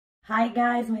Hi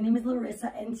guys, my name is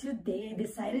Larissa and today I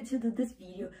decided to do this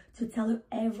video to tell you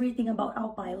everything about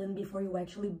Alpilean before you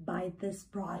actually buy this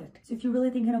product. So if you're really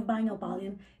thinking of buying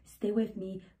Alpilean, stay with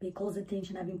me, pay close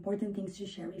attention, I have important things to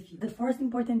share with you. The first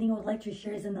important thing I would like to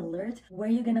share is an alert where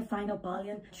you're gonna find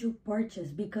Alpilean to purchase,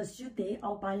 because today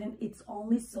Alpilean it's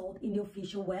only sold in the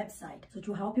official website. So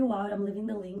to help you out, I'm leaving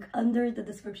the link under the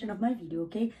description of my video,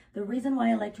 okay? The reason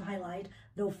why I like to highlight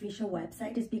the official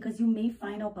website is because you may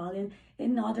find Alpilean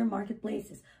in other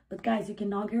marketplaces, but guys, you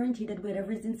cannot guarantee that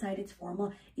whatever is inside its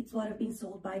formula, it's what is being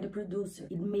sold by the producer.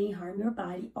 It may harm your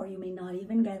body, or you may not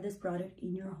even get this product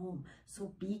in your home,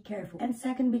 so be careful. And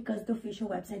second, because the official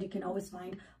website, you can always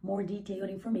find more detailed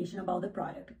information about the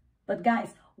product. But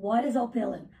guys, what is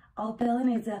Alpilean?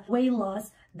 Alpilean is a weight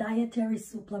loss dietary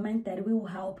supplement that will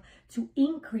help to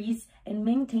increase and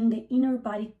maintain the inner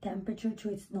body temperature to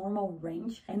its normal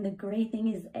range. And the great thing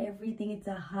is everything is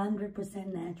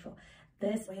 100% natural.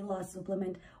 This weight loss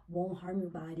supplement won't harm your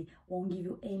body, won't give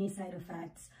you any side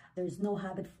effects. There's no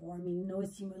habit forming, no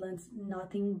stimulants,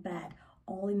 nothing bad,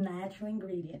 only natural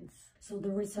ingredients. So the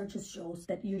research shows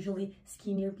that usually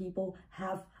skinnier people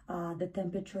have the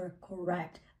temperature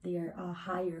correct. They are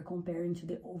higher comparing to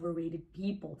the overweighted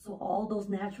people. So all those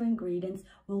natural ingredients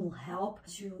will help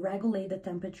to regulate the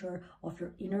temperature of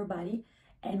your inner body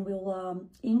and will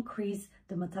increase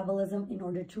the metabolism in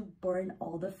order to burn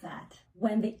all the fat.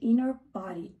 When the inner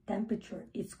body temperature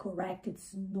is correct,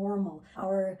 it's normal.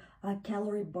 Our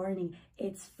calorie burning,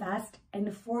 it's fast and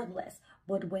effortless.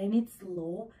 But when it's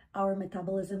low, our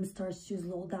metabolism starts to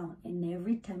slow down, and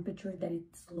every temperature that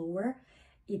it's lower,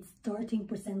 it's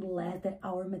 13% less that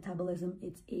our metabolism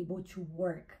is able to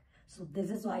work. So this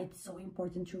is why it's so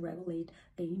important to regulate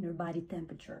the inner body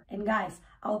temperature. And guys,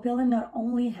 Alpilean not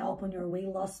only help on your weight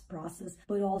loss process,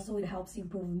 but also it helps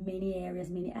improve many areas,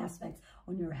 many aspects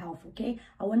on your health, okay?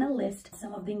 I want to list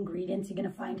some of the ingredients. You're going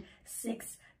to find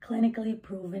 6 clinically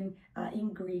proven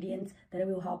ingredients that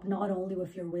will help not only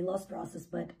with your weight loss process,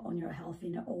 but on your health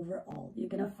in overall. You're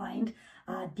going to find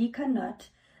deca nut,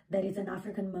 that is an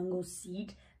African mango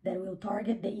seed that will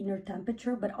target the inner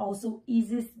temperature, but also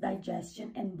eases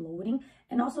digestion and bloating,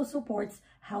 and also supports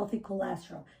healthy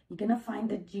cholesterol. You're gonna find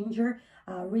the ginger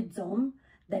rhizome,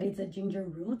 that is a ginger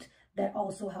root, that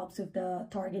also helps with the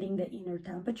targeting the inner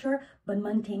temperature, but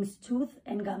maintains tooth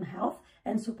and gum health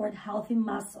and support healthy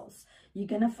muscles. You're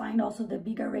gonna find also the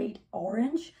bigarade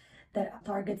orange, that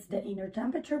targets the inner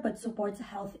temperature, but supports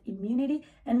health immunity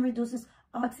and reduces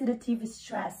oxidative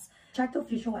stress. Check the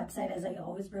official website, as I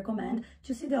always recommend,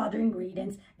 to see the other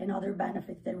ingredients and other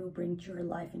benefits that will bring to your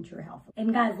life and to your health.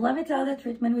 And guys, let me tell you the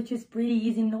treatment, which is pretty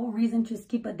easy. No reason to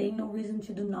skip a day, no reason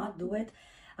to do not do it.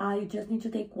 You just need to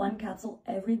take 1 capsule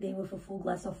every day with a full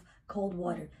glass of cold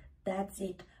water. That's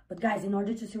it. But guys, in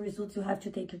order to see results, you have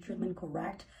to take your treatment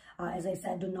correct. As I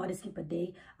said, do not skip a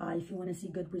day if you want to see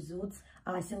good results.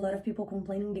 I see a lot of people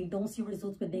complaining they don't see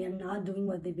results, but they are not doing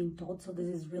what they've been told. So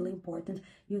this is really important.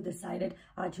 You decided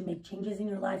to make changes in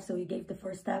your life, so you gave the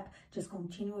first step. Just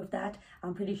continue with that.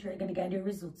 I'm pretty sure you're going to get your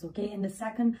results, okay? And the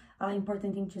second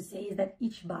important thing to say is that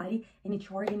each body and each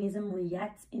organism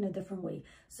reacts in a different way.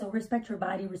 So respect your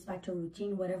body, respect your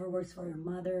routine, whatever works for your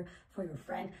mother, for your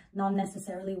friend, not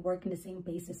necessarily work in the same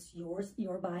pace as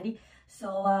your body.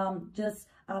 So just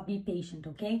be patient,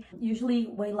 okay? Usually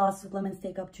weight loss supplements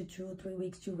take up to 2 or 3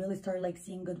 weeks to really start like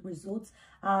seeing good results.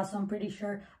 So I'm pretty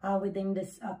sure within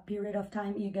this period of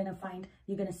time, you're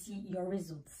gonna see your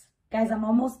results. Guys, I'm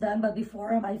almost done, but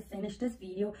before I finish this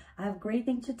video, I have a great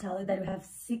thing to tell you that you have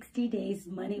 60 days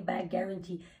money back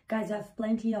guarantee. Guys, you have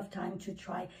plenty of time to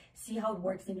try, see how it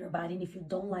works in your body. And if you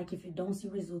don't like, if you don't see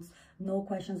results, no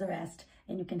questions are asked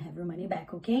and you can have your money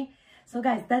back, okay? So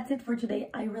guys, that's it for today.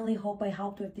 I really hope I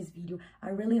helped with this video. I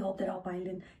really hope that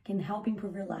Alpilean can help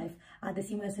improve your life. The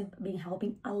same as I've been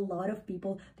helping a lot of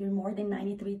people. There are more than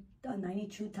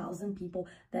 92,000 people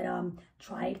that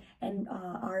tried and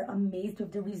are amazed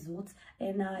with the results.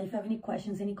 And if you have any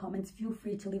questions, any comments, feel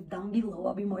free to leave down below.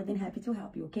 I'll be more than happy to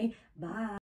help you, okay? Bye.